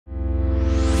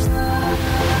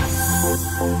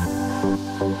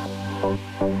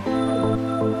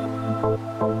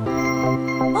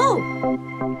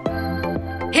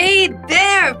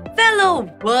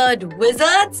word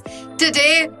wizards.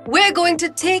 Today, we're going to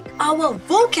take our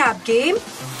vocab game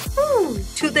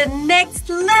to the next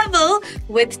level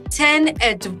with 10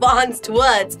 advanced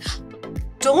words.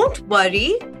 Don't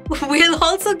worry, we'll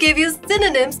also give you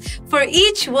synonyms for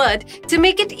each word to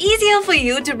make it easier for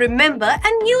you to remember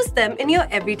and use them in your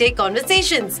everyday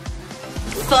conversations.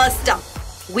 First up,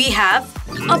 we have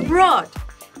abroad.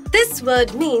 This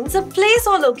word means a place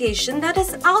or location that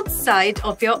is outside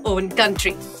of your own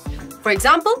country. For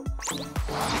example,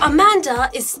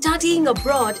 Amanda is studying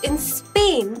abroad in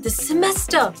Spain this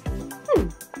semester.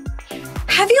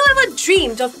 Have you ever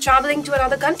dreamed of traveling to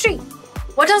another country?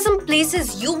 What are some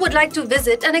places you would like to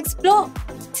visit and explore?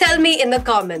 Tell me in the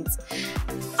comments.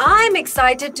 I'm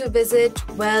excited to visit,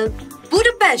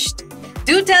 Budapest.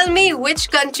 Do tell me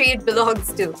which country it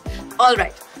belongs to. All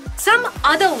right. Some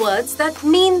other words that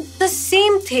mean the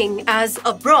same thing as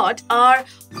abroad are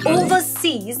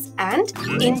overseas and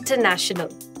international.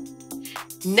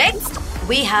 Next,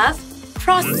 we have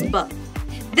prosper.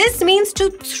 This means to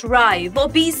thrive or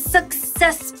be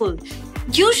successful,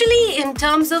 usually in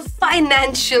terms of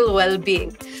financial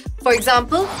well-being. For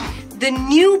example, the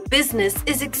new business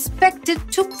is expected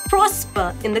to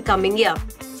prosper in the coming year.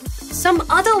 Some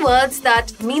other words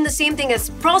that mean the same thing as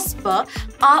prosper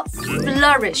are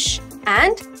flourish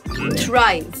and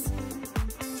thrive.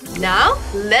 Now,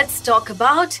 let's talk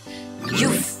about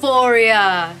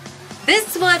euphoria.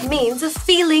 This word means a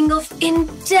feeling of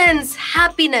intense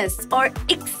happiness or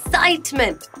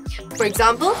excitement. For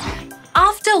example,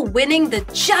 after winning the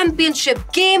championship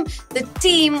game, the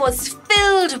team was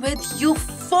filled with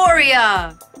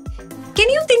euphoria. Can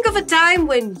you think of a time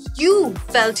when you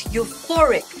felt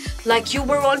euphoric, like you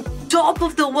were on top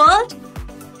of the world?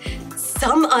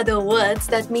 Some other words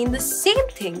that mean the same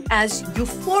thing as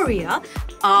euphoria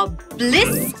are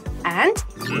bliss and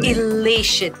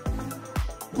elation.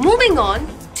 Moving on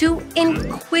to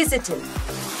inquisitive.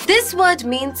 This word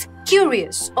means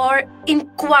curious or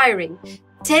inquiring,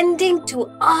 tending to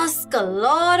ask a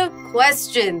lot of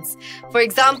questions. For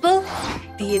example,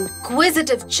 the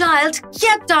inquisitive child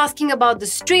kept asking about the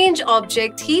strange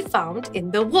object he found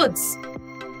in the woods.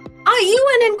 Are you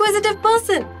an inquisitive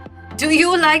person? Do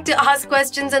you like to ask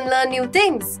questions and learn new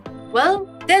things? Well,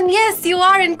 then yes, you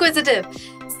are inquisitive.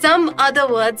 Some other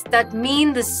words that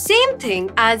mean the same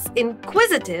thing as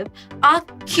inquisitive are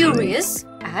curious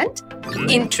and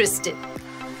interested.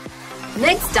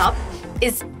 Next up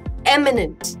is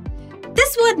eminent.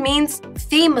 This word means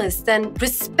famous and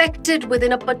respected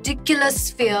within a particular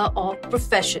sphere or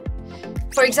profession.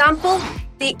 For example,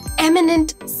 the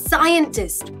eminent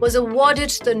scientist was awarded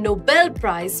the Nobel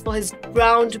Prize for his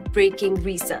groundbreaking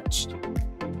research.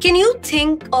 Can you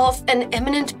think of an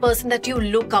eminent person that you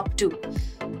look up to?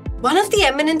 One of the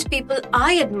eminent people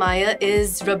I admire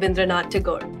is Rabindranath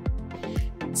Tagore.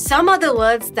 Some other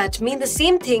words that mean the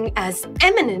same thing as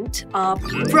eminent are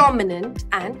prominent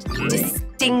and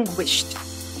distinguished.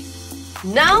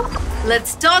 Now,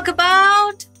 let's talk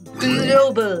about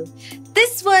global.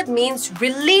 This word means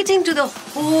relating to the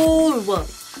whole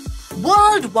world,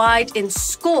 worldwide in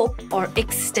scope or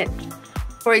extent.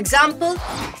 For example,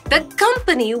 the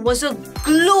company was a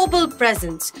global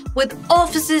presence with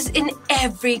offices in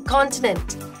every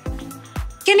continent.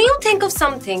 Can you think of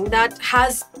something that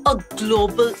has a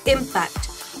global impact?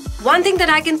 One thing that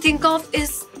I can think of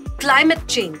is climate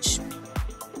change.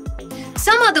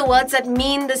 Some other words that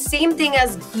mean the same thing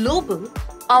as global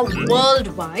are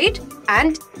worldwide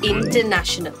and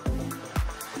international.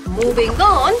 Moving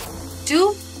on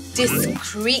to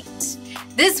discrete.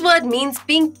 This word means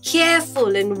being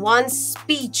careful in one's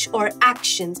speech or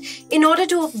actions in order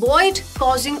to avoid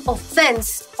causing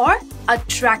offense or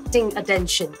attracting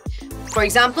attention. For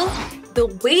example, the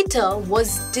waiter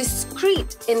was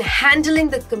discreet in handling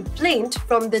the complaint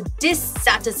from the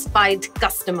dissatisfied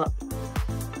customer.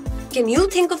 Can you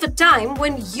think of a time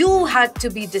when you had to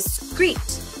be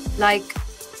discreet, like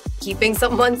keeping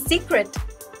someone's secret?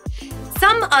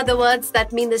 Some other words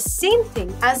that mean the same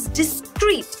thing as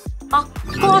discreet are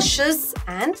cautious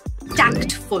and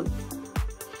tactful.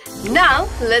 Now,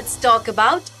 let's talk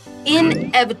about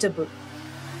inevitable.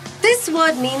 This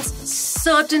word means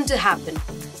certain to happen,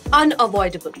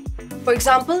 unavoidable. For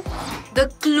example, the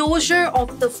closure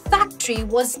of the factory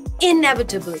was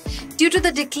inevitable due to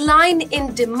the decline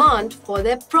in demand for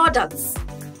their products.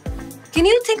 Can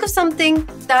you think of something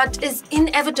that is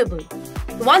inevitable?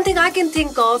 One thing I can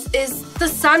think of is the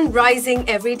sun rising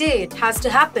every day. It has to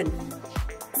happen.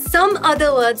 Some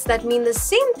other words that mean the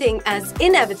same thing as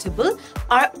inevitable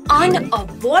are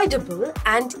unavoidable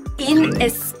and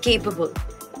inescapable.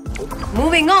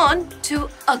 Moving on to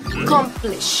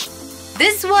accomplish.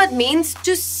 This word means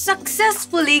to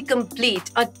successfully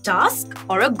complete a task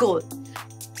or a goal.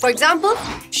 For example,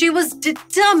 she was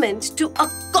determined to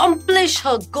accomplish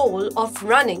her goal of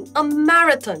running a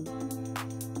marathon.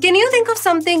 Can you think of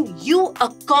something you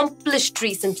accomplished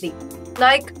recently,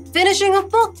 like finishing a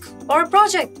book or a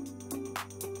project?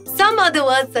 Some other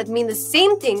words that mean the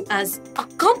same thing as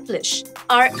accomplish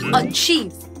are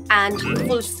achieve and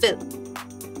fulfill.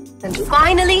 And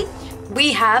finally,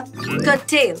 we have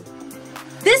curtail.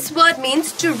 This word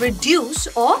means to reduce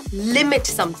or limit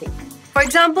something. For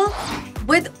example,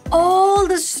 with all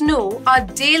the snow, our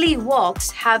daily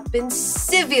walks have been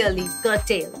severely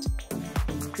curtailed.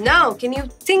 Now, can you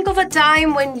think of a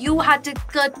time when you had to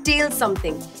curtail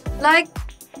something, like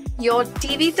your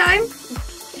TV time?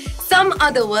 Some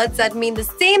other words that mean the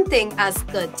same thing as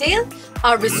curtail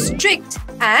are restrict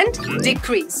and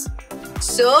decrease.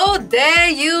 So there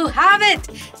you have it,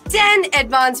 10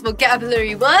 advanced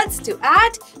vocabulary words to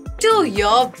add to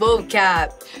your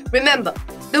vocab. Remember,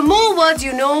 the more words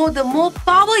you know, the more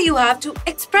power you have to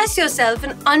express yourself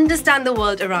and understand the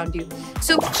world around you.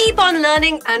 So keep on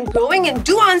learning and growing, and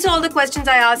do answer all the questions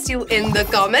I asked you in the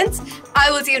comments.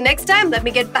 I will see you next time. Let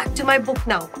me get back to my book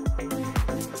now.